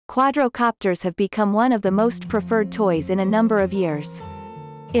Quadrocopters have become one of the most preferred toys in a number of years.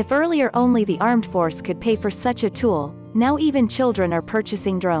 If earlier only the armed force could pay for such a tool, now even children are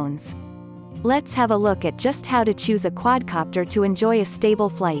purchasing drones. Let's have a look at just how to choose a quadcopter to enjoy a stable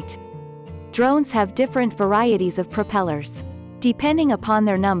flight. Drones have different varieties of propellers. Depending upon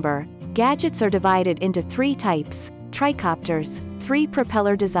their number, gadgets are divided into three types: Tricopters,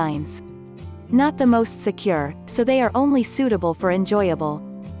 three-propeller designs. Not the most secure, so they are only suitable for enjoyable.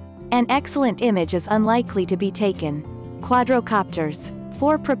 An excellent image is unlikely to be taken. Quadrocopters,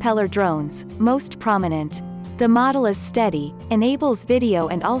 four-propeller drones, most prominent. The model is steady, enables video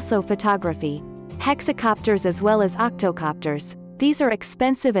and also photography. Hexacopters as well as octocopters. These are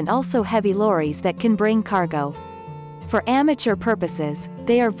expensive and also heavy lorries that can bring cargo. For amateur purposes,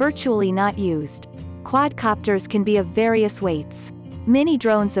 they are virtually not used. Quadcopters can be of various weights. Mini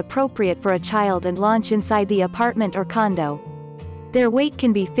drones appropriate for a child and launch inside the apartment or condo. Their weight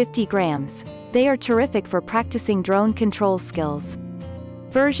can be 50 grams. They are terrific for practicing drone control skills.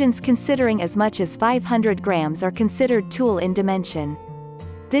 Versions considering as much as 500 grams are considered tool in dimension.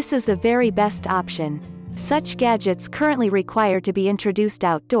 This is the very best option. Such gadgets currently require to be introduced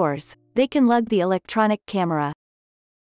outdoors. They can lug the electronic camera.